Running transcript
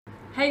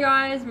Hey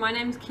guys, my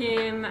name's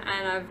Kim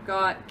and I've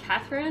got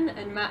Catherine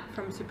and Matt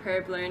from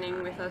Superb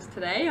Learning with us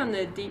today on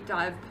the Deep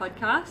Dive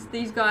podcast.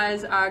 These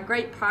guys are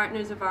great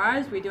partners of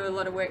ours. We do a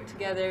lot of work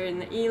together in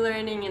the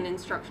e-learning and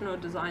instructional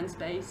design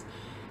space.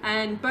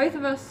 And both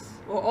of us,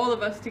 or all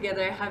of us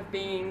together, have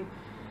been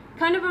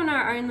kind of on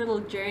our own little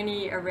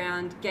journey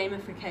around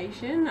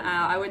gamification.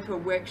 I went to a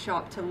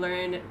workshop to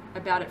learn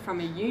about it from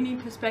a uni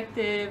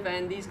perspective,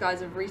 and these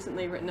guys have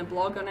recently written a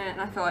blog on it, and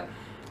I thought,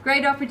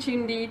 great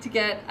opportunity to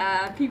get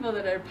people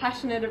that are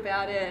passionate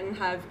about it and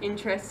have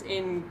interests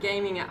in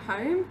gaming at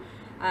home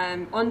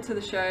onto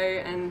the show,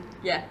 and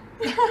yeah,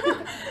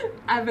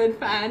 avid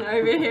fan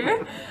over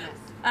here.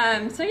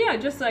 So yeah,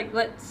 just like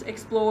let's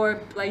explore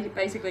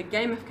basically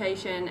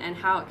gamification and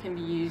how it can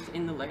be used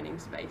in the learning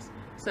space.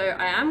 So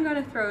I am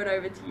going to throw it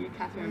over to you,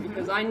 Catherine,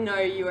 because I know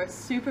you are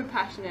super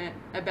passionate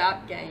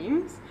about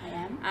games. I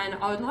am. And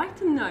I would like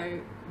to know,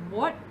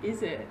 what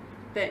is it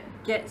that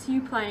gets you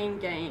playing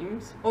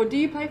games? Or do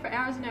you play for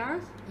hours and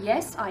hours?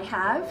 Yes, I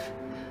have.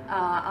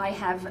 I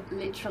have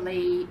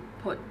literally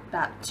put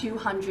about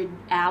 200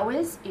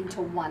 hours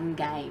into one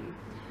game.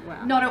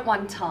 Wow. Not at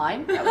one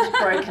time, that was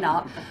broken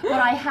up.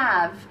 But I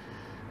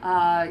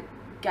have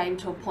game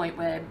to a point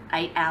where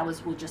 8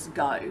 hours will just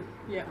go.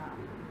 Yeah.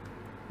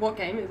 What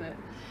game is it?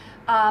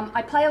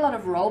 I play a lot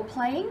of role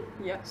playing.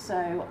 Yep.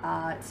 So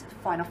it's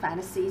Final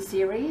Fantasy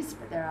series,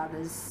 but there are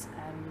others,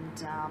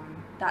 and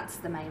that's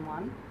the main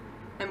one.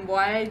 And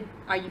why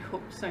are you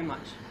hooked so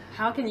much?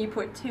 How can you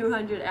put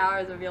 200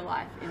 hours of your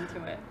life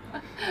into it?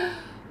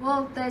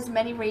 Well, there's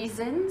many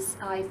reasons.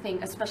 I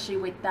think especially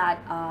with that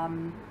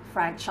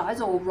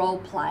franchise or role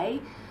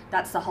play,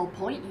 that's the whole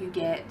point. You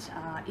get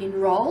in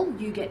role,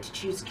 you get to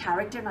choose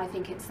character, and I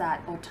think it's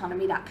that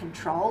autonomy, that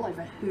control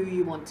over who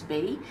you want to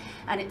be,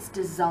 and it's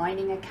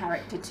designing a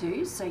character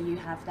too, so you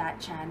have that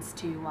chance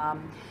to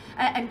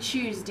and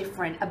choose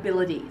different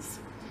abilities.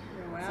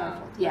 Oh, wow. So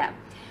forth. Yeah,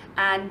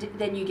 and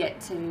then you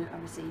get to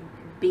obviously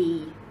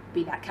be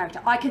that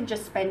character. I can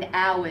just spend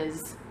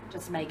hours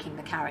just making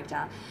the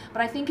character,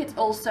 but I think it's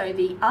also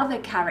the other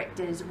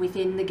characters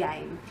within the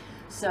game.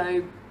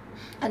 So,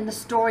 and the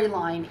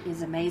storyline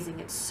is amazing.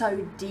 It's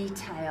so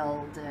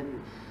detailed,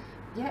 and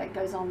yeah, it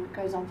goes on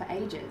for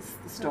ages,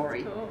 the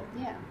story. That's cool.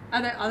 Yeah.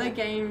 Are there other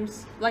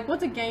games, like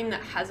what's a game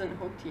that hasn't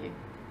hooked you?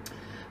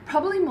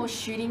 Probably more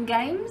shooting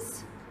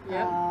games.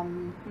 Yeah.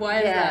 Why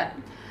is that?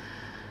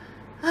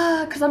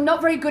 Because I'm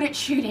not very good at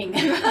shooting.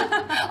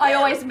 I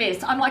always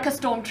miss. I'm like a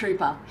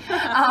stormtrooper.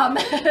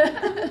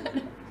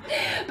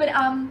 But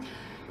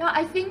no,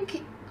 I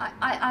think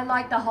I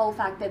like the whole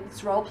fact that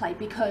it's role play,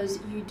 because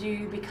you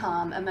do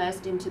become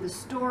immersed into the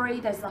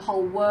story. There's the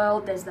whole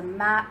world. There's the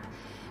map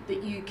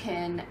that you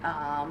can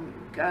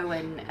go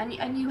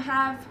and you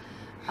have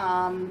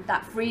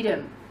that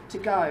freedom to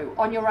go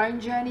on your own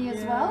journey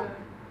as well.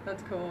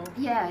 That's cool.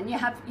 Yeah, and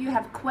you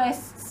have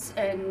quests,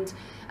 and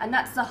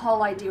that's the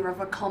whole idea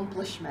of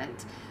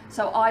accomplishment.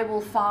 So I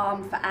will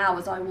farm for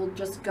hours. I will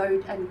just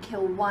go and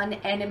kill one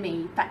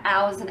enemy for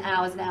hours and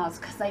hours and hours,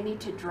 because they need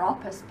to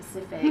drop a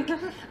specific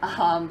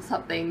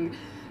something,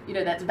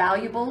 that's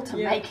valuable to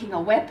making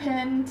a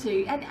weapon.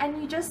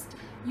 And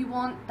you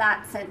want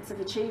that sense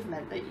of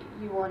achievement, that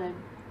you want to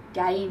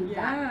gain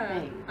that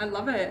thing. I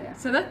love it. Yeah.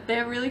 So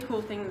they're really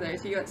cool things though.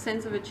 So you got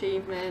sense of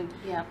achievement,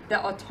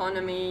 the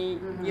autonomy,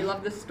 you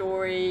love the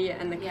story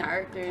and the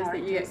characters that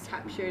you get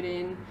captured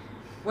in.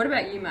 What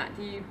about you, Matt?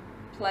 Do you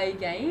play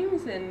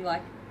games, and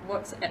like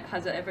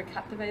has it ever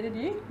captivated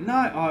you? No,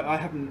 I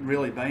haven't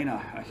really been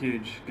a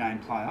huge game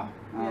player.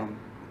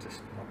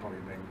 I've probably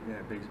been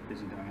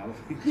busy doing other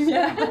things.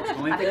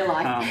 Unfortunately. Having a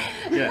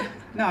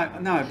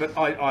life. No, but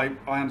I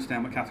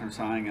understand what Catherine's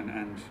saying,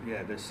 and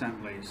yeah, there's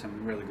certainly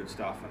some really good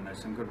stuff, and there's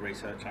some good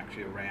research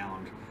actually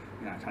around,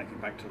 taking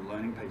it back to the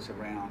learning piece,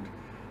 around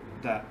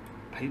that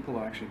people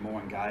are actually more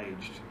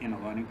engaged in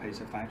a learning piece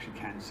if they actually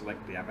can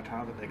select the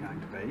avatar that they're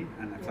going to be,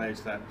 and if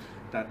there's that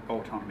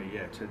autonomy,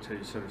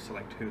 to sort of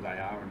select who they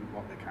are and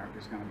what their character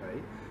is going to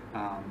be.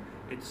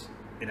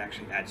 It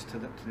actually adds to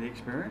the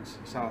experience.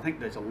 So I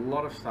think there's a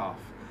lot of stuff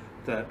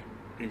that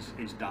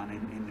is done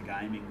in the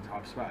gaming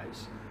type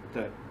space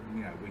that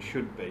we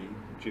should be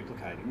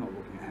duplicating, or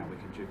looking at how we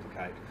can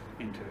duplicate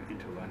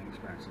into learning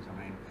experiences. I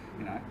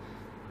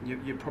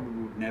mean, you probably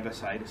would never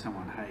say to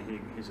someone, hey,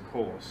 here's a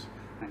course,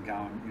 and go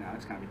and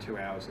it's going to be 2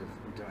 hours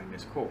of doing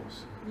this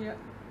course. Yeah.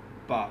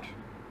 But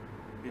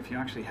if you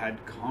actually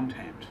had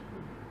content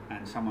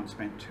and someone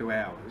spent 2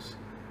 hours,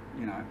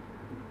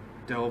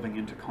 delving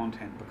into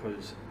content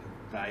because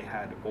they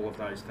had all of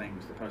those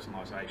things, the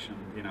personalisation,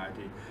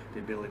 the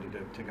ability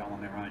to go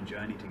on their own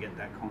journey to get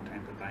that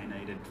content that they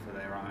needed for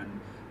their own,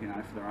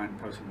 for their own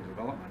personal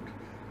development,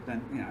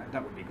 then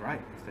that would be great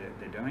if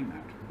they're doing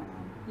that.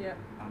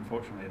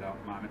 Unfortunately, at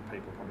the moment,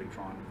 people probably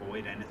try and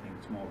avoid anything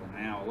that's more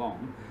than an hour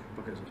long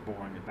because it's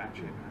boring as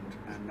batshit,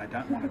 and they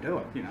don't want to do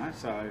it.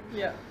 So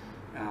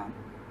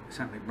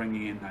certainly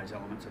bringing in those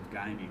elements of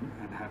gaming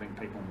and having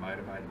people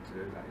motivated to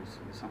do that is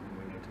something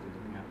we need to be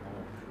looking at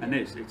more. And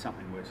it's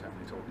something we're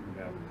certainly talking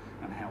about,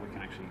 and how we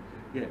can actually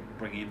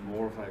bring in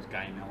more of those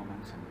game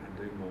elements and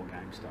do more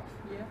game stuff.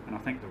 Yeah. And I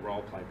think the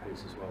role play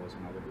piece as well is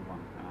another good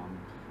one.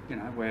 You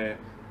know, where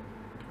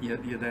you're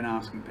then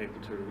asking people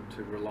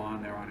to rely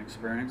on their own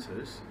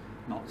experiences,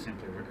 not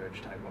simply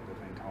regurgitate what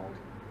they've been told.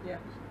 Yeah.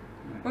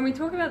 So, When we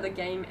talk about the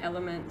game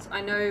elements,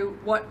 I know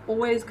what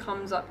always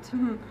comes up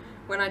to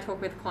when I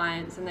talk with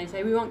clients and they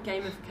say we want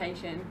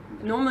gamification.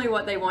 Normally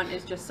what they want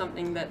is just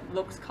something that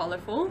looks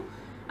colourful,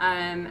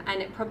 and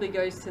it probably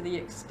goes to the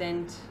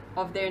extent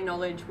of their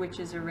knowledge, which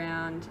is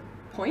around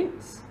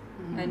points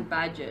and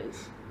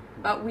badges.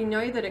 But we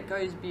know that it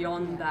goes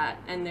beyond that,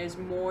 and there's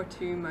more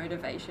to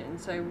motivation.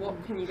 So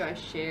what can you guys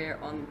share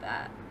on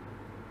that?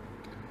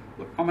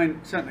 Look, I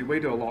mean, certainly we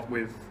do a lot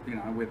with, you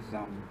know, with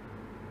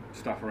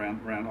stuff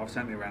around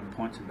certainly around the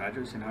points and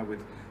badges, you know,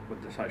 with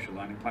the social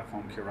learning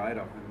platform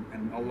Curator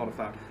and a lot of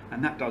that,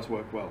 and that does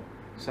work well.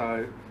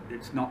 So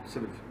it's not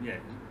sort of,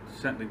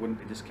 certainly wouldn't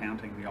be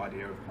discounting the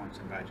idea of points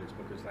and badges,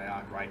 because they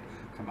are great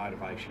for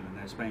motivation, and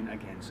there's been,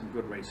 again, some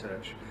good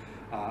research.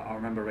 I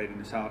remember reading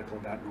this article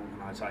about an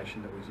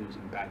organisation that was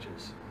using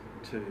badges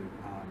to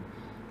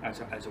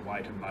as a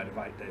way to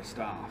motivate their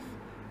staff,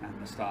 and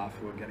the staff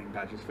were getting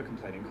badges for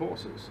completing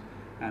courses.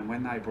 And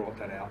when they brought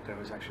that out, there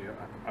was actually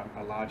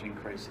a large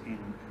increase in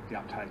the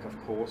uptake of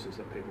courses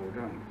that people were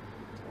doing.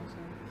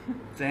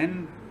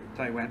 Then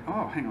they went,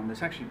 oh, hang on,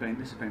 this has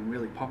been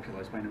really popular,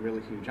 it's been a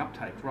really huge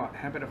uptake. Right,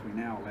 how about if we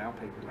now allow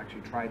people to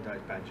actually trade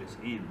those badges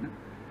in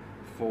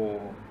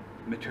for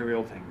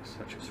material things,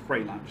 such as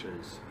free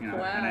lunches, you know,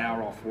 an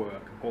hour off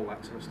work, all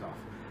that sort of stuff.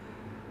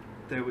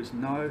 There was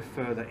no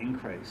further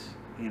increase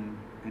in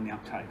the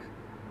uptake.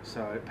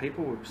 So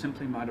people were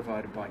simply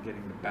motivated by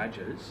getting the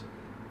badges.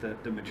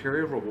 The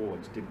material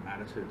rewards didn't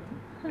matter to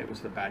them. It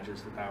was the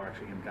badges that they were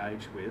actually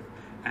engaged with,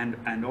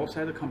 and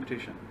also the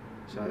competition.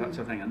 So that's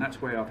the thing, and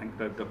that's where I think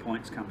the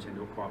points comes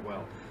into it quite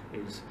well,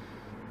 is,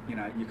 you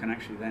know, you can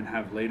actually then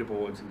have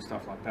leaderboards and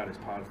stuff like that as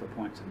part of the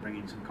points and bring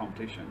in some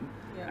competition.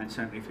 And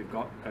certainly if you've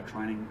got a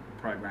training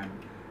program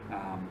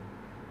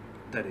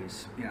that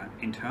is, you know,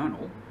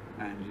 internal,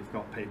 and you've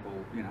got people,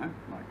 you know,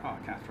 like, oh,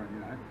 Catherine,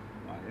 you know,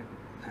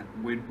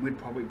 and we'd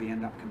probably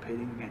end up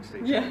competing against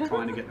each other,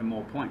 trying to get them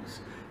more points,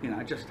 you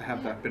know, just to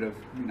have that bit of,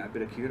 you know,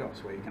 bit of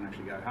kudos where you can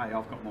actually go, hey,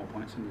 I've got more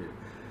points than you.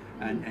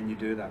 And you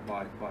do that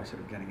by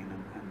sort of getting in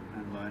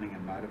and learning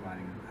and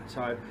motivating.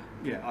 So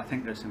I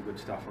think there's some good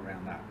stuff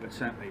around that, but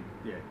certainly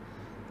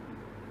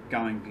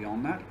going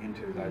beyond that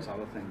into those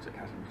other things that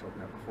Catherine was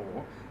talking about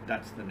before,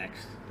 that's the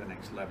next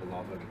level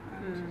of it,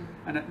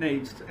 and it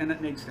needs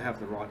to have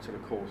the right sort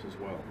of course as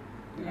well.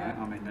 You know?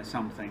 I mean, there's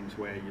some things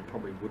where you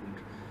probably wouldn't,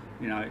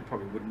 you know,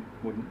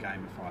 wouldn't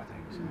gamify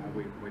things. You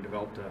know, we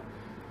developed a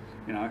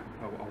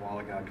while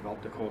ago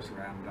developed a course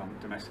around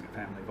domestic and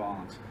family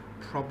violence.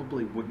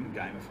 Probably wouldn't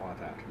gamify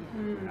that,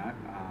 you know,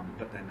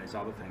 but then there's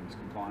other things,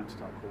 compliance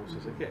type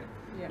courses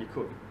that you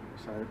could.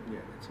 So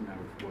it's a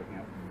matter of working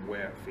out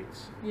where it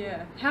fits.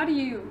 How do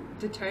you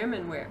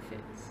determine where it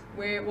fits?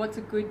 What's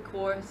a good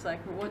course?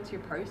 Like, what's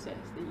your process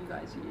that you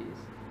guys use?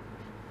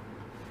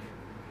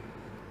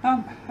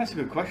 That's a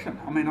good question.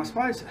 I mean, I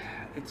suppose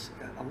it's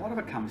a lot of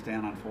it comes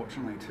down,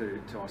 unfortunately,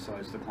 to I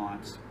suppose the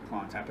client's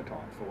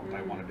appetite for what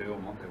they want to do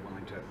and what they're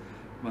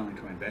willing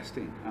to invest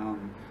in.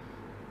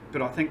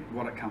 But I think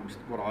what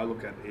I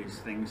look at is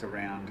things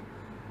around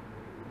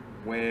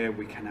where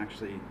we can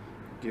actually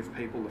give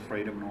people the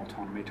freedom and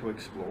autonomy to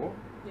explore,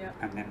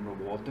 and then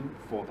reward them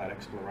for that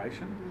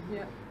exploration.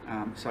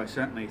 So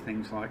certainly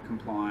things like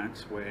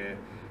compliance, where,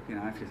 you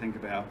know, if you think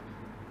about,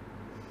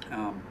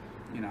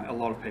 you know, a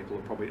lot of people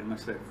are probably,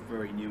 unless they're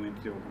very new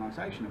into the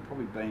organisation, have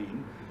probably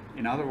been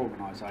in other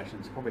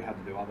organisations, probably had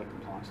to do other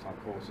compliance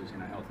type courses, you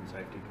know, health and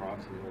safety,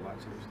 privacy, all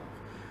that sort of stuff.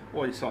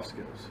 Or your soft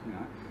skills, you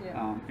know.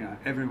 You know,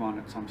 everyone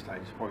at some stage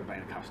has probably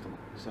been a customer,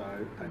 so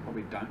they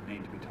probably don't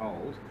need to be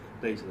told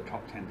these are the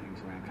top 10 things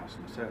around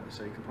customer service.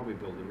 So you can probably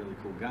build a really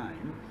cool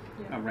game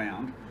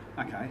around,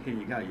 okay, here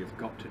you go, you've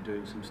got to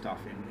do some stuff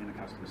in a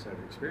customer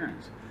service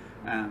experience.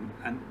 And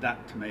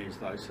that to me is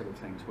those sort of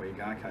things where you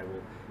go, okay,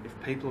 well, if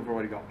people have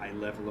already got a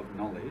level of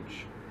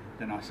knowledge,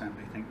 then I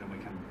certainly think that we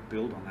can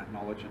build on that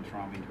knowledge and throw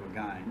them into a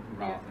game,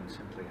 rather than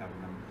simply having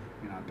them,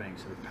 you know, being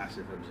sort of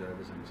passive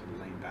observers and sort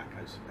of lean back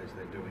as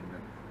they're doing the,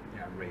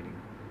 you know, reading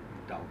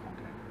dull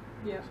content.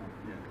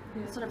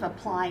 So, Sort of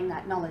applying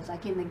that knowledge,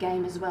 like in the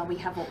game as well, we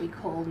have what we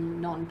call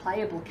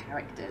non-playable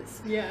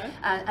characters.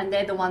 And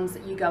they're the ones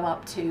that you go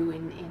up to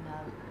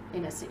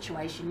in a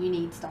situation. You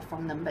need stuff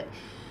from them,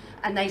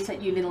 and they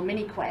set you little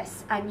mini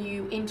quests, and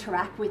you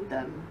interact with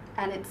them,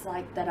 and it's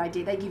like that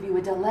idea, they give you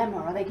a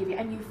dilemma, or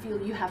and you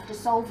feel you have to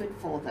solve it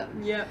for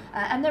them.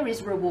 And there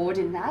is reward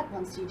in that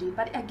once you do,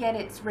 but again,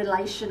 it's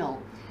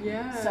relational.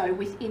 So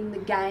within the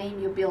game,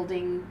 you're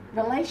building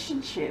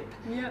relationship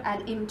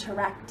and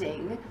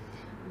interacting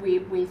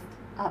with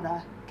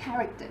other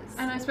characters.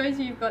 And I suppose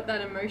you've got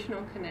that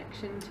emotional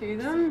connection to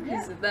them,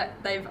 because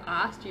that they've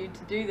asked you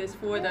to do this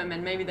for them,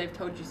 and maybe they've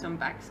told you some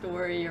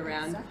backstory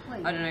around,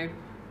 I don't know,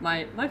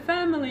 my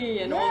family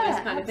and all this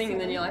kind of thing,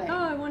 and then you're like, oh,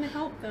 absolutely. I want to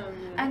help them.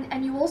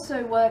 And you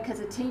also work as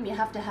a team. You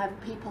have to have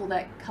people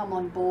that come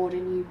on board,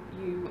 and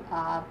you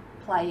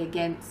play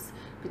against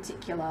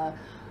particular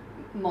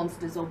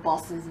monsters or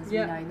bosses, as we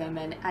know them,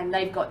 and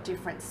they've got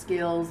different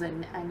skills,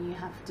 and you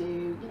have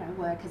to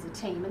work as a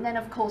team. And then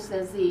of course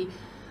there's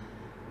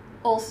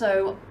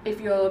also, if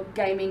you're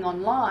gaming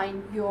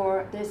online,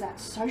 there's that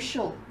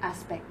social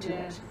aspect to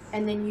it,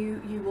 and then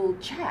you will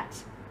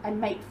chat and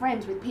make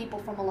friends with people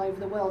from all over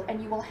the world,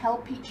 and you will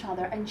help each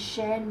other and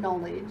share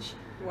knowledge.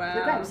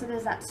 Wow. So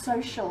there's that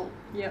social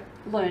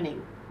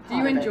learning. Do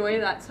you enjoy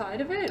that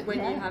side of it when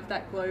you have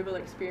that global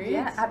experience?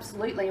 Yeah,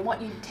 absolutely. And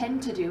what you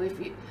tend to do if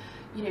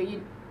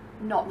you're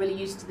not really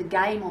used to the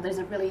game, or there's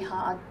a really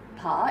hard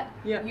part,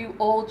 you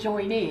all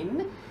join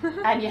in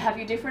and you have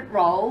your different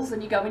roles,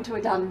 and you go into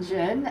a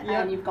dungeon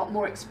and you've got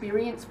more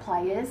experienced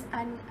players,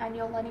 and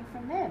you're learning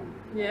from them.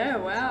 Yeah,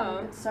 so wow.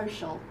 It's a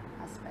social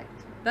aspect.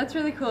 That's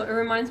really cool. It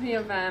reminds me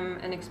of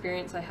an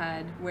experience I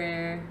had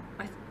where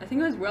I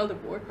think it was World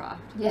of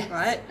Warcraft,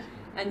 right?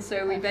 And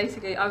so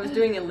I was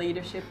doing a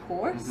leadership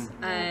course,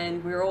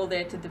 and we were all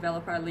there to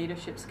develop our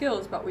leadership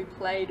skills, but we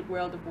played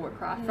World of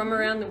Warcraft from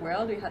around the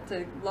world. We had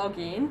to log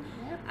in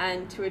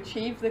and to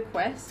achieve the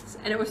quests,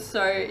 and it was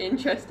so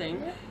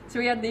interesting. So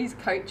we had these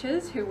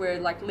coaches who were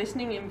like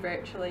listening in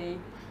virtually,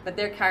 but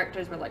their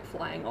characters were like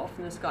flying off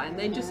in the sky, and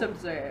they just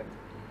observed.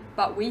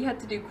 But we had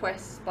to do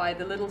quests by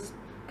the little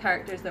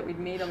characters that we'd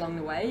meet along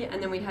the way,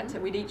 and then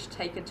we'd each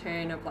take a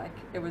turn of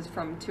it was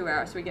from 2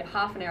 hours, so we get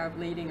half an hour of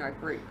leading our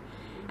group.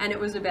 And it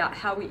was about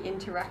how we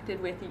interacted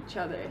with each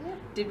other.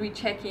 Did we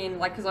check in,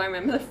 because I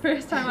remember the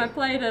first time I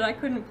played it, I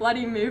couldn't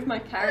bloody move my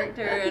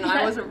character, and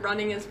I wasn't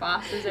running as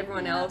fast as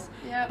everyone else.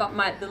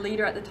 But the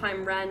leader at the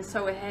time ran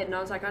so ahead, and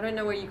I was like, I don't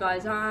know where you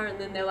guys are. And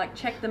then they're like,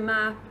 check the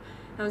map.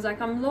 And I was like,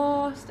 I'm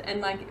lost.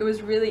 And it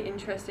was really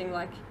interesting,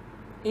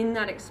 in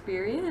that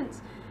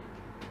experience,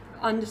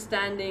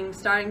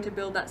 starting to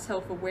build that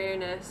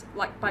self-awareness,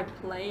 by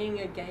playing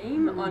a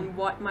game on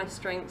what my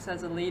strengths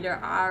as a leader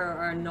are or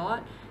are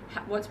not.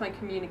 What's my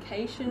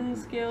communication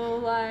skill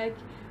like?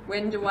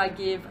 When do I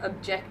give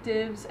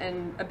objectives,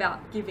 and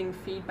about giving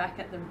feedback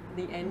at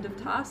the end of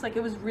tasks?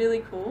 It was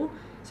really cool.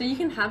 So you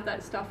can have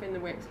that stuff in the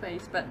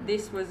workspace, but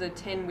this was a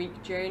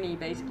 10-week journey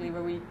basically,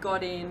 where we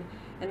got in,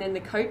 and then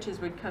the coaches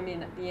would come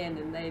in at the end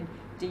and they'd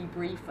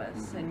debrief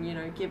us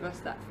and give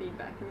us that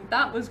feedback, and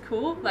that was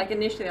cool.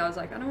 Initially I was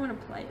like, I don't want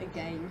to play a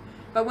game,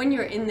 but when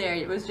you're in there,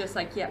 it was just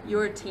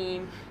you're a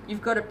team,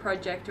 you've got a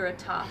project or a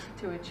task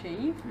to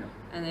achieve,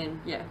 and then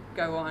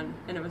go on,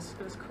 and it was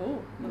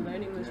cool. The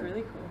learning was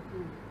really cool.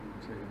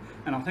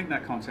 And I think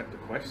that concept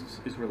of quests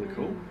is really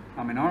cool.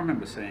 I mean, I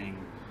remember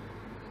seeing,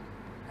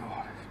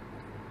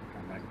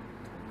 going back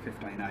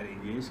 15,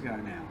 18 years ago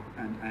now,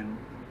 and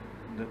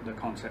the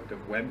concept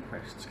of web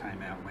quests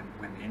came out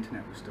when the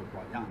internet was still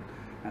quite young,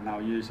 and they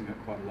were using it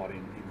quite a lot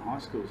in high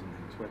schools and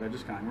things, where they're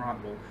just going, right,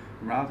 well,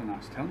 rather than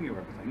us telling you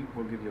everything,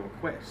 we'll give you a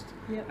quest.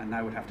 And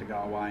they would have to go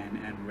away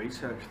and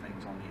research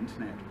things on the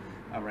internet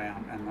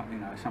around, and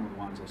some of the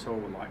ones I saw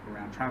were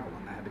around travel,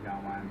 and they had to go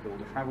away and build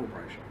a travel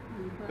brochure.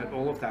 But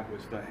all of that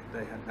was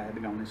they had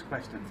to go on this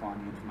quest and find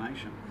the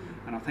information.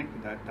 And I think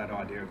that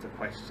idea of the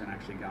quests and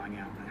actually going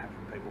out and having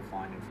people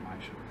find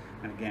information,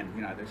 and again,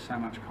 there's so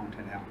much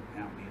content out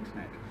on the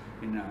internet,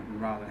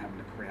 and rather than having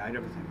to create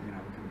everything, we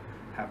can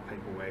have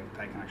people where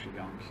they can actually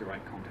go and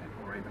curate content,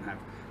 or even have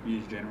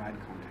user-generated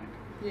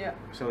content.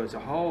 So there's a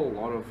whole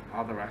lot of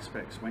other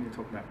aspects when you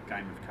talk about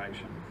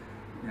gamification.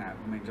 I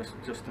mean, just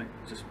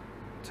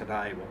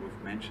today, what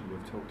we've mentioned,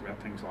 we've talked about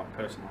things like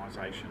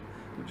personalisation,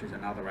 which is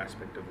another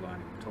aspect of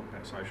learning. We've talked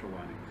about social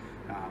learning.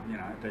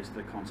 There's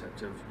the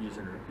concept of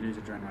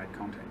user-generated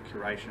content,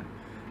 curation.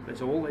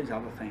 There's all these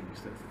other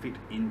things that fit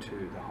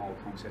into the whole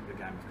concept of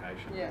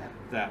gamification.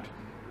 That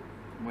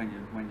when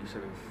you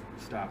sort of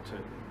start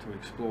to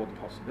explore the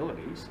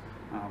possibilities,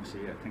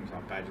 obviously things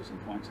like badges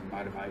and points and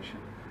motivation,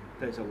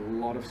 there's a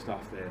lot of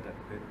stuff there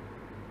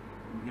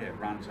that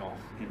runs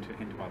off into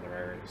other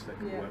areas that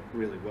can work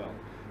really well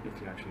if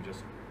you actually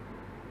just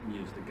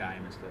use the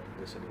game as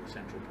the sort of the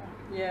central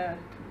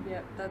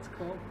point. That's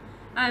cool.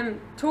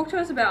 Talk to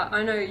us about,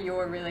 I know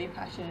you're really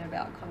passionate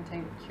about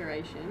content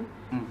curation.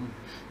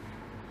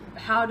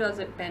 How does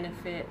it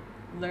benefit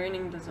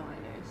learning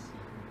designers?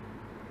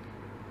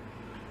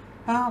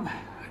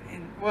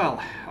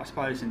 Well, I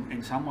suppose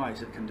in some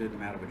ways it can do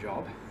them out of a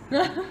job.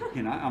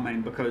 I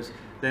mean, because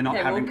they're not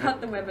having. We'll cut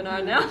the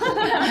webinar now.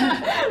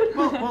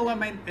 well, I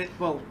mean,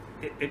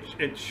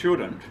 it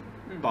shouldn't,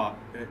 but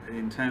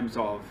in terms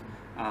of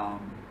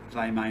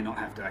they may not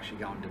have to actually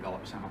go and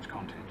develop so much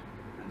content,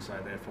 and so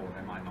therefore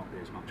there may not be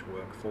as much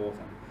work for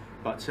them.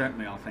 But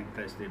certainly I think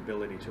there's the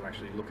ability to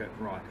actually look at,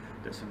 right,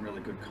 there's some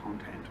really good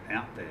content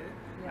out there,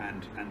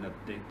 and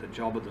the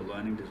job of the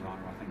learning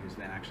designer, I think, is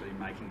then actually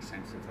making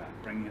sense of that,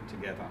 bringing it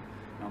together.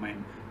 I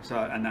mean,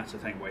 and that's the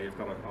thing where you've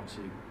got a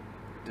obviously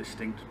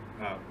distinct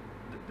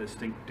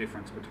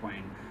difference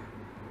between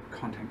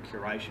content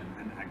curation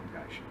and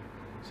aggregation.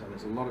 So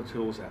there's a lot of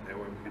tools out there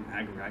where we can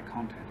aggregate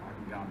content. I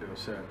can go and do a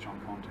search on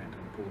content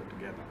and pull it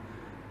together.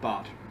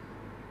 But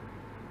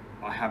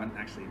I haven't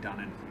actually done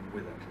anything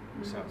with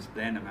it. So it's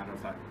then a matter of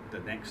fact, the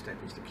next step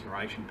is the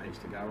curation piece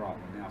to go, right,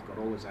 well now I've got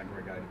all this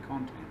aggregated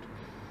content.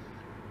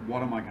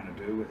 What am I going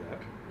to do with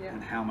it,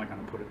 and how am I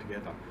going to put it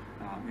together?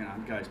 You know,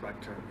 it goes back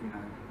to, you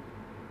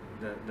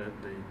know, the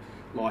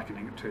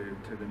likening it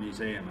to the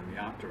museum and the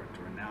art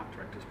director, and the art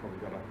director's probably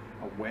got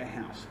a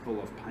warehouse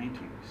full of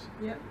paintings,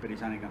 but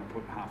he's only going to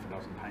put half a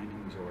dozen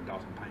paintings or a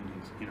dozen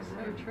paintings in a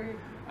room. So true.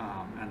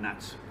 And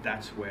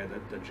that's where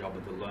the job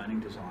of the learning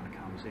designer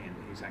comes in.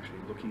 He's actually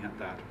looking at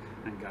that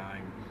and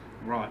going,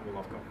 right, well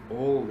I've got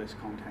all this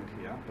content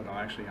here, but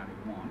I actually only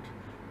want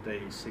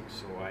these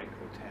 6 or 8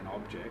 or 10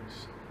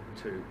 objects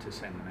to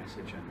send the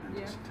message and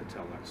to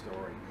tell that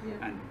story.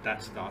 And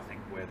that's, I think,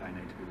 where they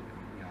need to be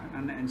looking, you know.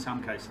 And in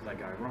some cases they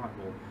go, right,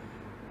 well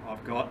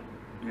I've got,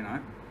 you know,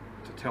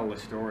 to tell the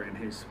story, and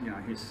here's, you know,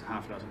 here's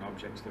half a dozen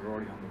objects, they're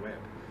already on the web.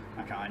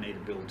 Okay, I need to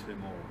build 2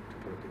 more to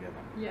put it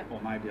together. Or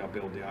maybe I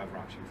build the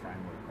overarching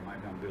framework, or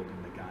maybe I'm building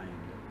the game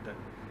that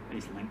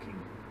is linking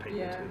people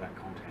to that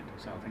content.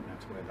 So I think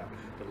that's where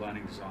the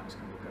learning designers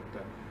can look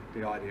at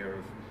the idea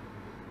of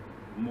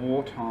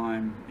more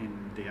time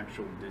in the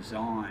actual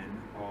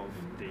design of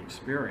the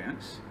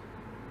experience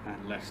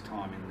and less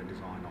time in the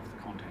design of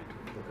the content,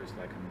 because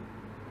they can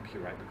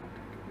curate the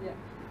content.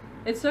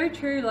 It's so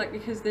true, like,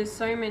 because there's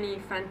so many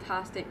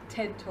fantastic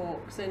TED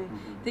Talks and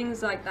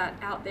things like that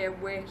out there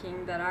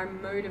working that are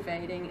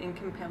motivating and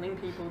compelling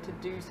people to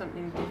do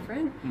something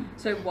different.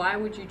 So why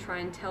would you try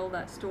and tell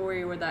that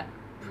story or that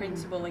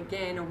principle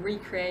again, or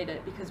recreate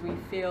it, because we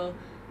feel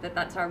that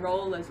that's our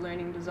role as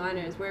learning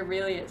designers, where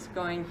really it's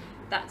going,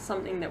 that's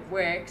something that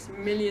works,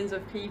 millions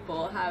of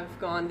people have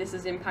gone, this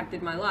has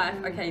impacted my life,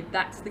 okay,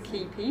 that's the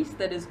key piece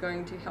that is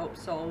going to help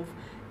solve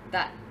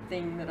that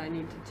thing that I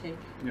need to tick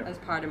as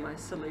part of my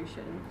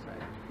solution. So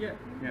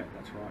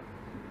that's right.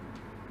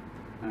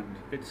 And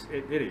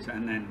it is,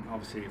 and then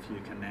obviously if you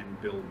can then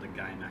build the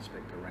game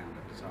aspect around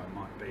it, so it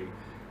might be,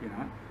 you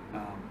know,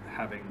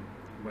 having,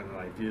 whether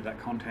they view that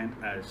content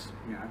as,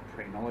 you know,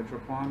 pre-knowledge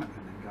requirement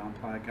and then go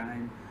and play a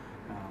game,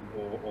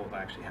 or they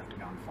actually have to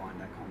go and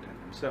find that content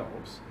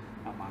themselves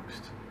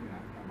amongst, you know,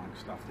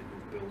 amongst stuff that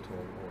you've built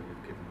or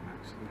you've given them,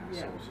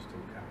 you know, sources to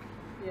look at.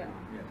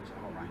 There's a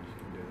whole range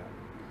you can do that.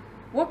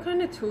 What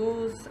kind of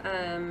tools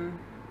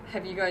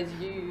have you guys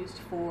used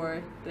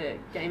for the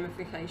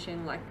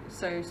gamification? Like,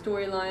 so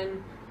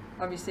Storyline,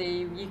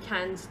 obviously you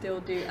can still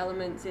do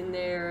elements in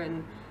there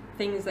and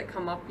things that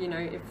come up, you know,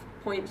 if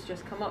points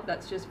just come up,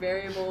 that's just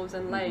variables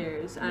and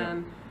layers.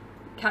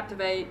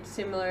 Captivate,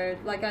 similar.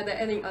 Like, are there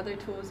any other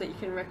tools that you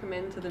can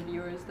recommend to the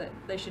viewers that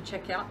they should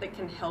check out that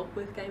can help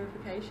with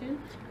gamification?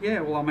 Yeah,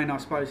 well, I mean, I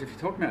suppose if you're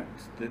talking about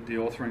the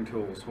authoring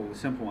tools, well, the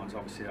simple ones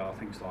obviously are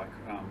things like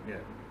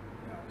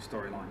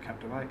Storyline,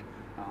 Captivate.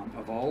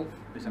 Evolve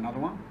is another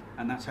one,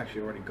 and that's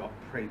actually already got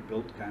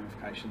pre-built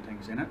gamification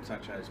things in it,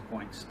 such as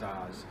points,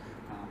 stars,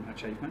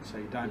 achievements. So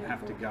you don't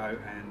have to go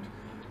and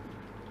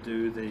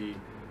do the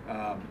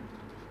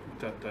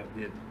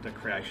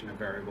creation of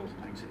variables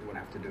and things that you would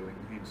have to do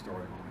in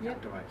Storyline and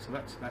Captivate. So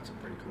that's a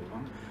pretty cool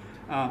one.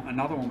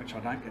 Another one which I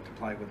don't get to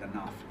play with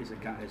enough is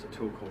a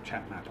tool called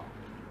ChatMapper.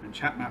 And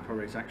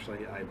ChatMapper is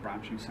actually a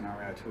branching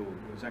scenario tool.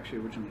 It was actually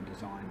originally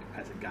designed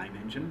as a game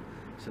engine.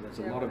 So there's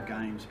a lot of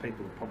games,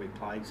 people have probably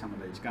played some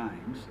of these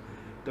games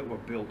that were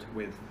built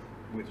with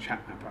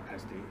ChatMapper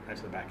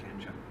as the back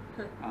engine.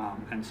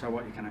 And so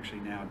what you can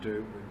actually now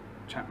do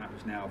with ChatMapper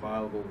is now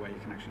available, where you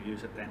can actually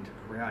use it then to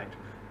create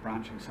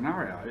branching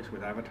scenarios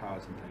with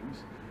avatars and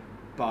things,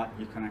 but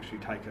you can actually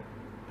take it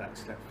that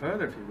step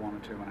further if you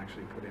wanted to and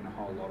actually put in a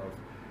whole lot of,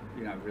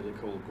 you know, really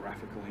cool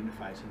graphical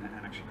interface and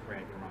actually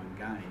create your own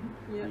game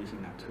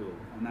using that tool.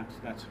 And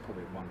that's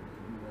probably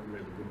a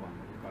really good one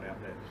that you've got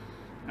out there.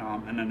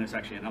 And then there's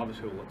actually another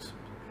tool that's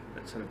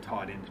sort of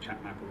tied into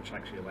ChatMapper, which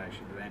actually allows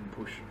you to then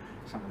push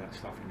some of that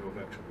stuff into a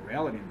virtual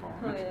reality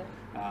environment.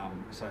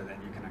 So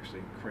then you can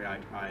actually create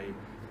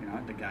you know,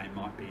 the game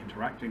might be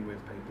interacting with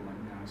people, and,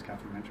 you know, as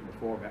Catherine mentioned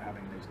before about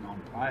having these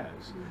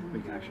non-players,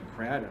 we can actually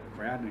create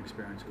an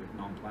experience with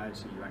non-players,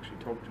 so you actually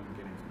talk to them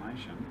and get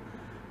information,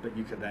 but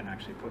you could then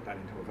actually put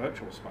that into a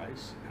virtual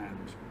space,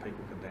 and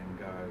people could then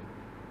go,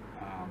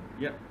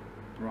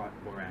 right,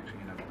 we're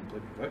actually in a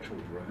completely virtual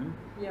room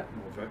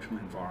or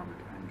virtual environment,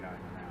 and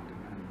going around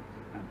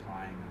and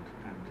playing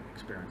and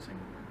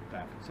experiencing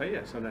that. So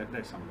so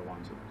there's some of the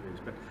ones that we use,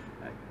 but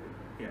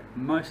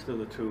most of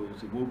the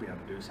tools you will be able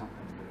to do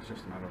something, but it's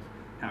just a matter of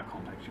how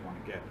complex you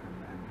want to get,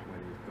 and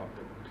whether you've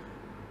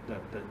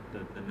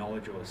got the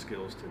knowledge or the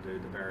skills to do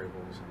the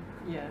variables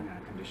and you know,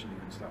 conditioning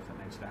and stuff that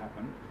needs to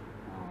happen.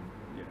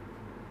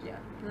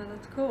 No,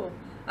 that's cool.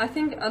 I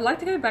think I'd like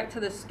to go back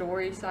to the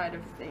story side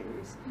of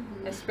things,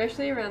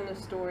 especially around the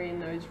story and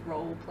those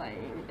role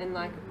playing, and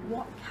like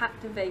what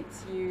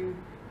captivates you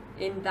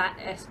in that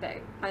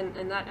aspect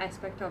and that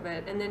aspect of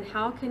it, and then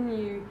how can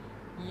you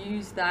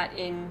use that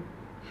in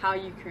how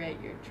you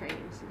create your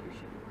training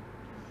solution?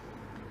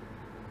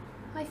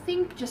 I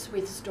think just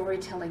with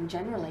storytelling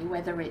generally,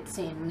 whether it's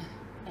in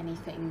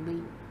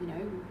anything,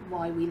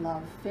 why we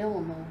love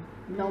film or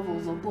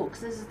novels or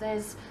books,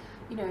 there's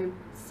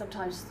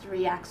sometimes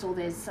 3 acts, or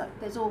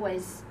there's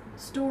always,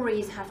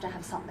 stories have to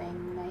have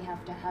something. They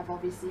have to have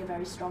obviously a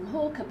very strong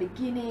hook, a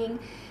beginning,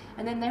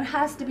 and then there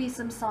has to be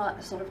some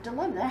sort of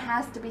dilemma. There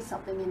has to be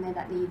something in there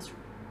that needs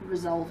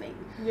resolving.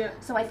 Yeah.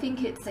 So I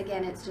think it's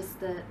just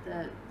the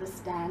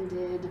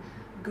standard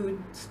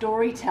good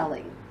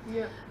storytelling.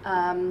 Yeah.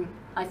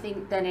 I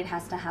think then it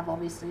has to have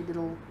obviously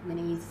little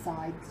mini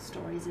side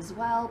stories as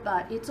well,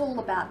 but it's all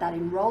about that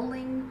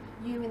enrolling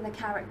you in the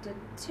character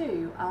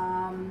too.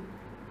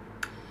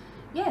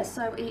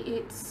 So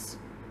it's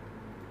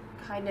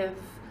kind of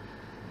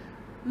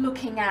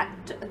looking at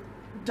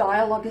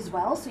dialogue as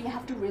well, so you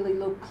have to really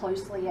look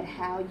closely at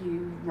how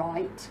you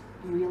write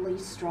really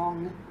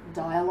strong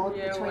dialogue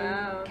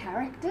between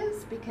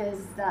characters,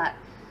 because that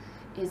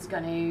is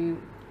going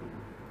to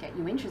get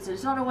you interested.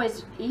 It's not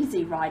always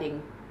easy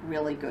writing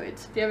really good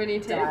Do you have any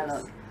tips?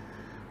 dialogue.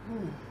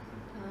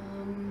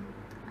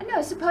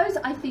 I suppose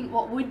I think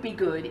what would be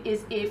good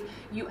is if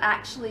you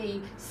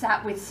actually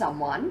sat with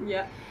someone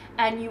Yeah.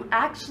 and you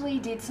actually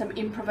did some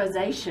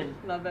improvisation.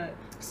 Love it.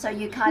 So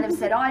you kind of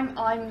said,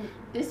 I'm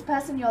this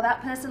person, you're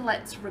that person,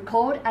 let's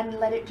record and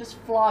let it just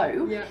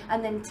flow, Yeah.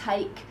 and then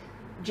take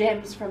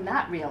gems from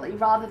that, really,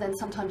 rather than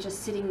sometimes just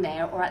sitting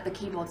there or at the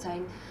keyboard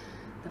saying,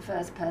 the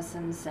first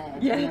person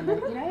said, Yeah. and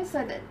then,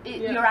 so that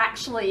Yeah. you're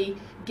actually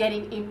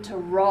getting into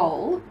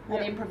role and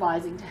Yeah.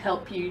 improvising to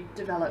help you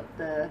develop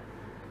the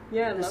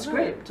Love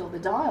script or the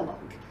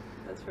dialogue. it.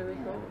 That's really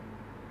cool.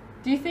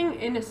 Do you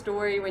think in a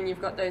story, when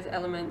you've got those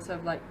elements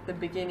of like the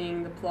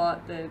beginning, the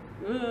plot, the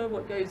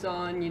what goes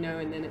on,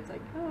 and then it's like,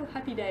 oh,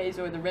 happy days,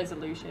 or the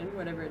resolution,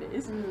 whatever it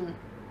is,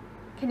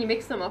 can you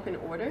mix them up in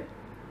order?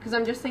 Because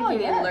I'm just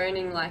thinking in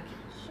learning, like,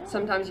 Sure.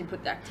 sometimes you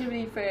put the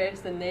activity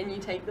first and then you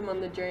take them on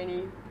the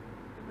journey.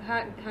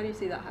 How do you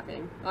see that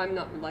happening? I'm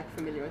not like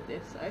familiar with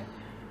this, so.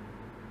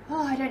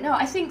 Oh, I don't know.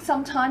 I think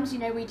sometimes,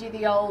 we do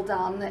the old,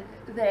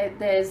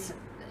 there's,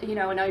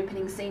 an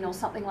opening scene or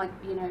something like,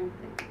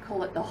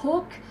 call it the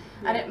hook,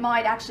 and it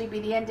might actually be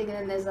the ending, and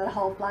then there's a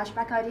whole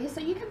flashback idea.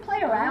 So you can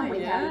play around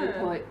with how you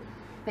put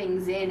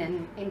things in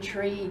and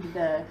intrigue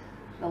the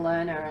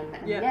learner,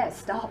 and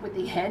start with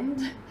the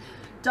end.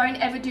 Don't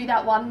ever do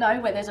that one though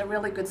where there's a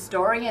really good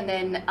story and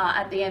then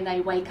at the end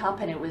they wake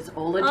up and it was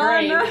all a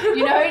dream. No.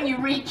 And you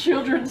read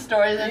children's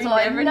stories and it's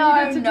like, no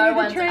one's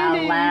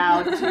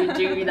allowed to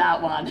do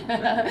that one.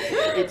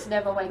 It's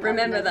never wake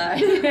Remember up.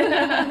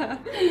 that.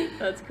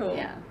 That's cool.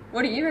 Yeah.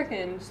 What do you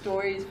reckon?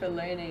 Stories for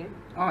learning?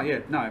 Oh yeah,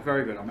 no,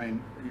 very good. I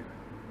mean,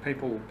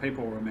 people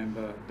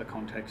remember the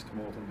context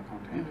more than the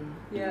content.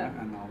 Yeah.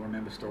 And they'll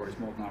remember stories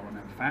more than they'll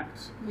remember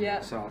facts.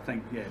 Yeah. So I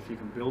think, if you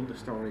can build the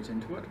stories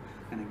into it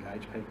and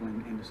engage people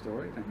in the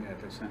story, then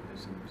there's certainly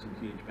some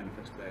huge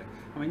benefits there.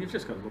 I mean, you've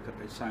just got to look at,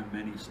 there's so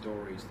many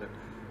stories that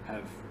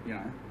have,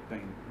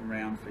 been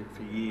around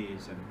for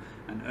years,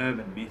 and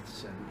urban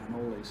myths and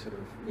all these sort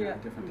of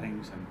different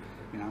things, and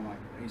like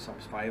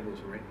Aesop's fables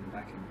were written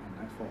back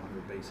in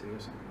 400 BC or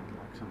something,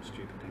 like some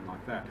stupid thing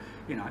like that.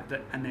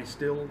 And they're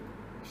still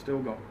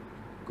got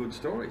good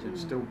stories.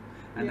 It's still,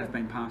 and they've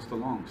been passed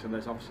along. So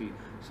there's obviously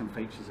some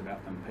features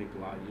about them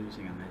people are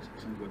using, and there's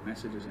some good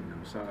messages in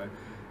them. So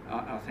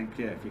I think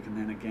if you can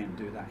then again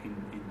do that in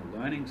the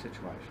learning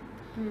situation,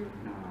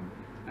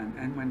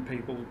 and when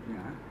people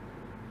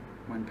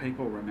when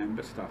people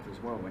remember stuff as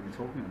well, when you're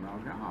talking to them,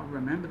 they'll go, "Oh, I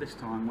remember this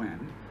time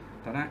when."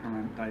 They don't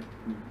remember. They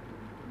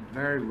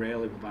very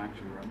rarely will they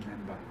actually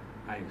remember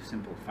a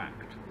simple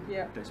fact.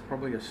 Yeah. There's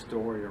probably a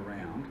story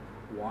around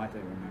why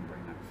they're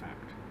remembering that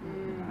fact.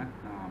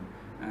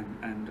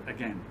 And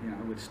again,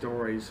 with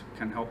stories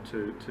can help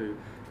to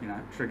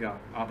trigger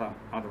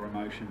other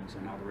emotions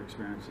and other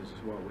experiences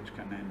as well, which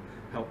can then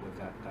help with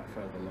that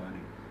further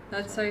learning.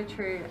 That's so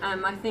true.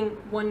 I think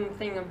one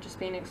thing I've just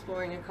been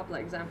exploring a couple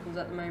of examples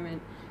at the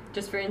moment,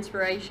 just for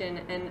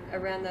inspiration and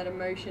around that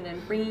emotion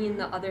and bringing in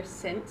the other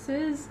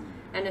senses,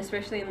 and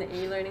especially in the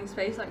e-learning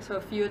space. Like, so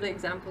a few of the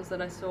examples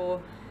that I saw,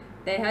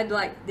 they had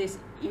like this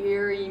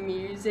eerie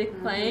music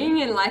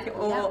playing, and like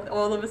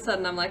all of a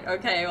sudden I'm like,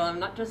 okay, well, I'm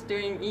not just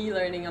doing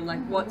e-learning, I'm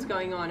like, what's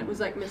going on? It was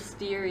like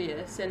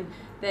mysterious, and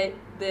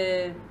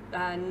the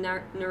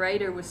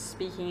narrator was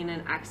speaking in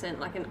an accent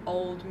like an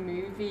old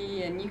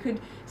movie, and you could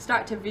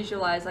start to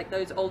visualize like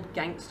those old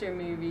gangster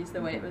movies,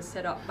 the way it was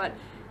set up. But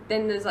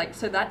then there's like,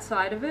 so that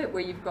side of it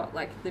where you've got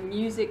like the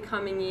music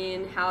coming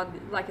in, how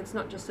like it's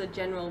not just a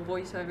general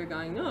voiceover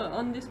going, oh,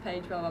 on this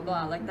page, blah blah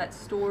blah, like that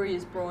story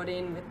is brought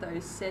in with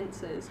those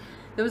senses.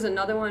 There was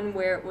another one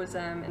where it was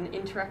an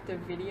interactive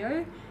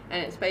video,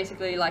 and it's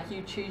basically like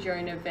you choose your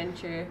own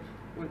adventure.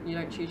 Well, you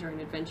don't choose your own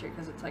adventure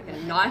because it's like a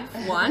knife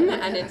one,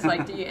 and it's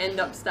like, do you end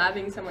up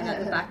stabbing someone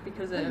at the back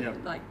because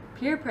of like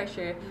peer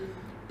pressure?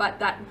 But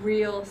that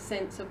real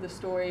sense of the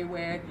story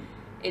where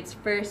it's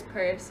first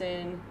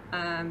person,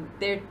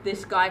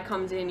 this guy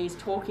comes in, he's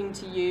talking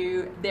to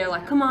you, they're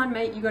like, come on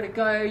mate, you gotta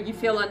go, you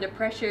feel under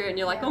pressure, and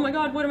you're like, oh my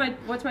god,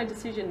 what's my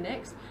decision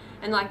next?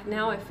 And like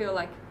now I feel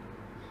like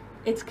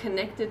it's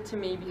connected to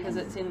me because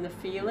it's in the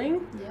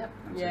feeling.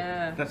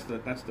 Yep. That's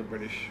the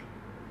British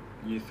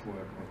youth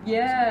work.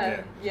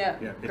 Yeah.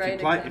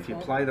 If you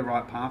play the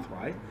right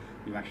pathway,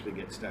 you actually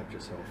get stabbed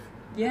yourself.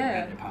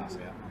 Yeah. And you pass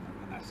out,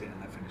 and that's it,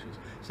 and that finishes.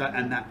 So,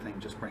 and that thing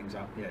just brings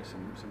up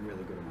some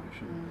really good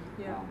emotion.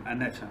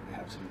 And they certainly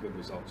have some good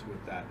results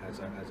with that as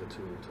a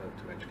tool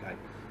to educate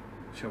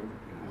children,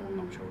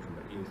 not children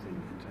but youth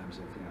in terms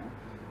of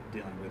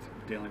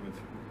dealing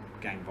with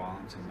gang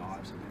violence and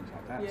knives and things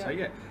like that. So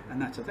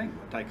and that's the thing.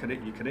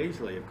 You could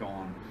easily have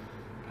gone,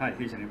 hey,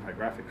 here's an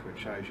infographic which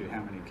shows you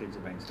how many kids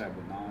have been stabbed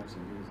with knives,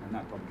 and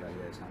they'd probably go,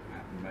 it's not going to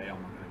happen to me,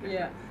 I'm not going to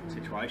get in that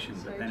situation.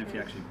 So but then if you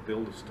actually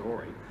build a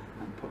story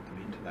and put them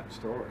into that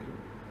story,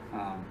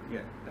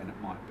 then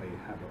it might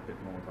have a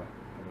bit more of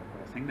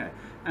a thing there.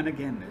 And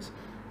again, there's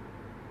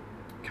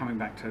coming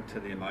back to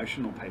the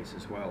emotional piece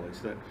as well, is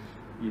that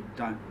you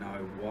don't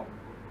know what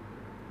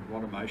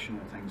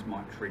emotional things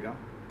might trigger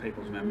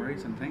people's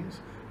memories and things,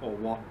 or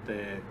what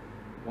their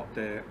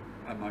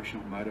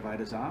emotional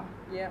motivators are.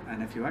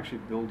 And if you actually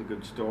build a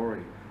good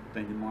story,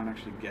 then you might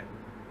actually get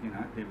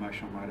the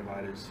emotional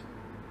motivators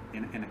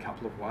in a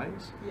couple of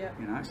ways.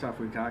 So if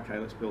we go, okay,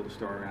 let's build a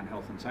story around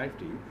health and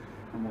safety,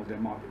 and well, there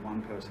might be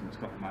one person that's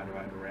got the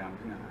motivator around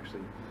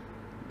actually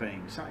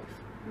being safe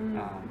and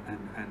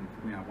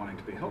wanting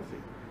to be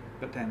healthy.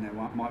 But then there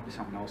might be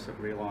someone else that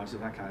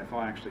realises, okay, if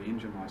I actually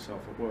injure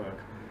myself at work,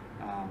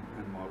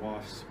 and my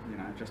wife's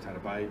just had a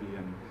baby,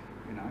 and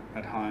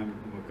at home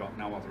we've got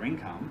no other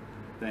income,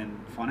 then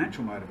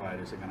financial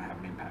motivators are going to have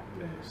an impact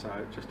there. So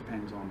it just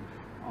depends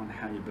on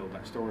how you build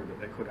that story, but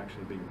there could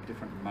actually be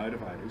different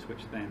motivators,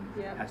 which then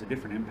has a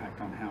different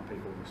impact on how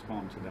people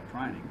respond to that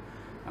training.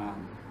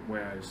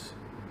 Whereas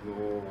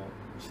your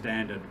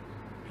standard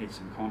hits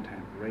and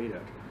content, read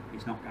it,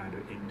 is not going to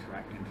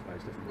interact into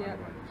those different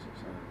motivators.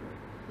 So,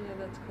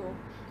 that's cool.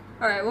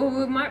 All right, well,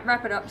 we might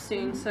wrap it up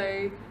soon.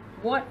 So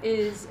what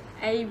is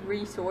a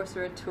resource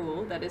or a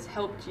tool that has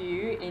helped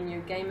you in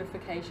your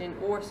gamification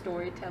or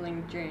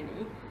storytelling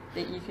journey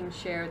that you can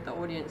share with the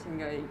audience and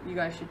go, you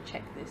guys should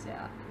check this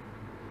out?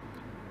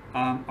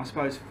 I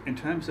suppose in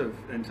terms of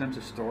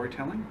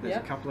storytelling, there's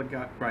a couple of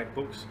great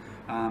books.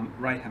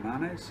 Ray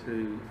Jimenez,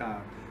 who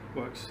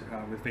works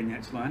with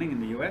Vignettes Learning in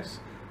the US.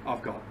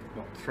 I've got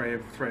three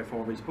or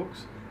four of his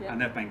books,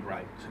 and they've been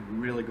great. Some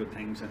really good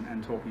things,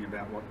 and talking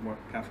about what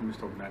Catherine was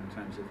talking about in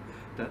terms of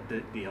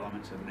the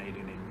elements of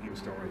needed in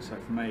stories. So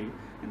for me,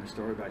 in the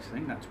story-based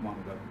thing, that's one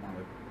of the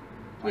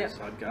places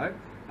I'd go.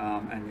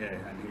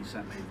 And he's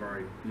certainly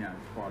very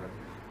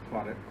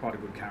quite a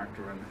good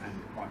character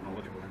and quite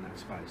knowledgeable in that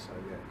space. So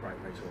great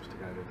resource to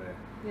go to there.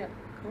 Yeah,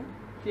 cool.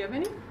 Do you have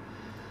any?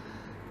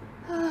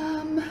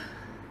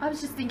 I was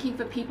just thinking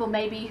for people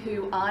maybe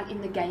who aren't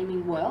in the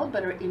gaming world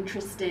but are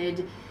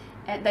interested,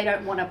 and they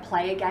don't want to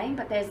play a game,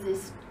 but there's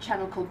this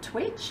channel called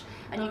Twitch,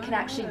 and you can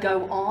actually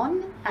go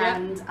on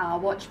and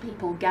watch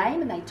people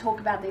game, and they talk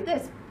about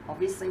there's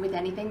obviously with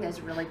anything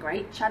there's really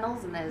great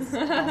channels and there's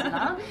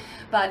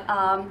but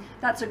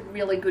that's a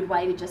really good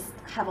way to just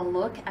have a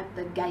look at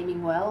the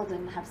gaming world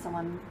and have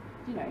someone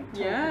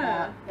talk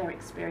about their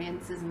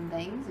experiences and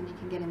things, and you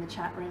can get in the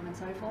chat room and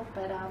so forth.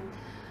 But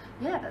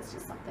that's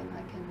just something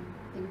I can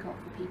think of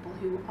for people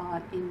who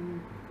aren't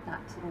in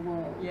that sort of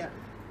world and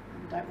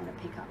don't want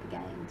to pick up a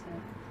game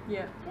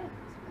to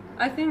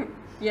I think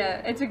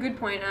it's a good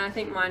point, and I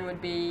think mine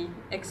would be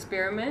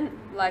experiment.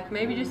 Like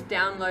maybe just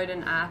download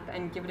an app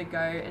and give it a go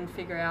and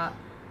figure out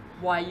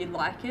why you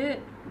like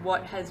it,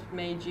 what has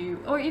made you,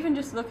 or even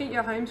just look at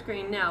your home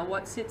screen now,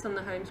 what sits on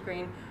the home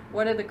screen,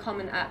 what are the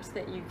common apps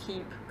that you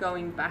keep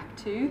going back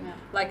to,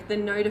 like the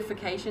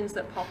notifications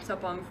that pops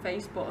up on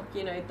Facebook,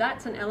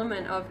 that's an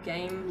element of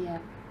game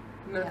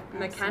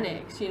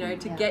mechanics,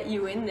 to get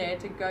you in there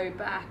to go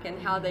back,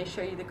 and how they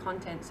show you the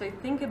content. So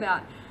think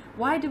about,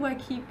 why do I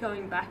keep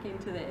going back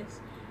into this?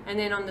 And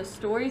then on the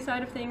story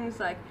side of things,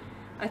 like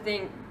I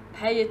think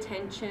pay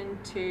attention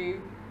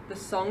to the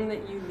song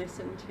that you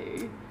listen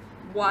to.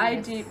 Why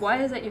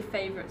is that your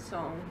favorite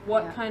song?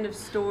 What kind of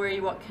story,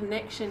 what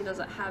connection does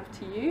it have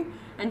to you?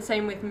 And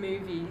same with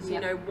movies,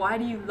 why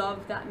do you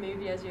love that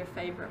movie as your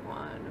favorite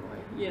one?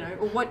 Or,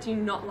 or what do you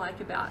not like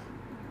about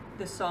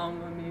the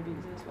song or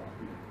movies as well?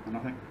 And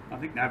I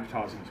think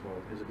advertising as well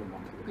is a good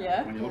one to look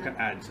at. When you look at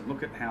ads and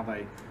look at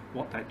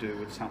what they do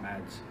with some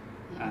ads,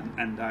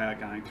 and they are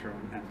going through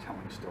and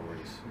telling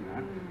stories,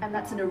 And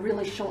that's in a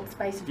really short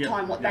space of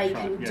time, what they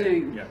can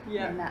do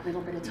in that little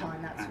bit of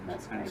time.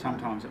 That's and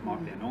sometimes it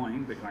might be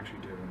annoying, but you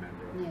actually do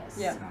remember it.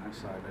 Yes.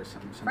 So there's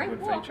some Frank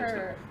good Walker.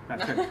 features.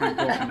 That's it, Frank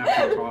Walker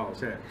National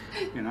Trials,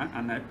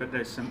 but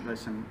there's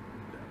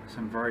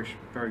some very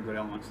very good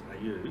elements that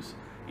they use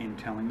in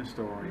telling the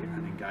story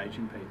and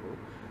engaging people.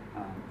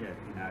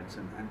 In ads,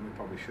 and we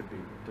probably should be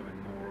doing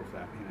more of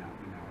that in our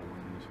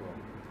learning as well.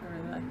 I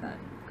really like that.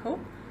 Cool.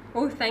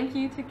 Well, thank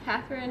you to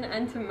Catherine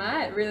and to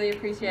Matt. Really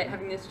appreciate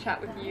having this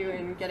chat with you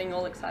and getting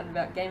all excited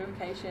about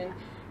gamification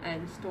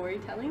and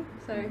storytelling.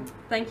 So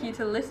thank you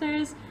to the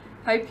listeners.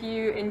 Hope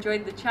you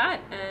enjoyed the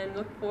chat and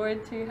look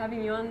forward to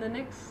having you on the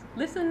next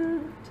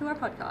listen to our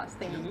podcast.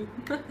 Thank you.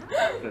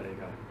 There you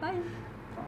go. Bye.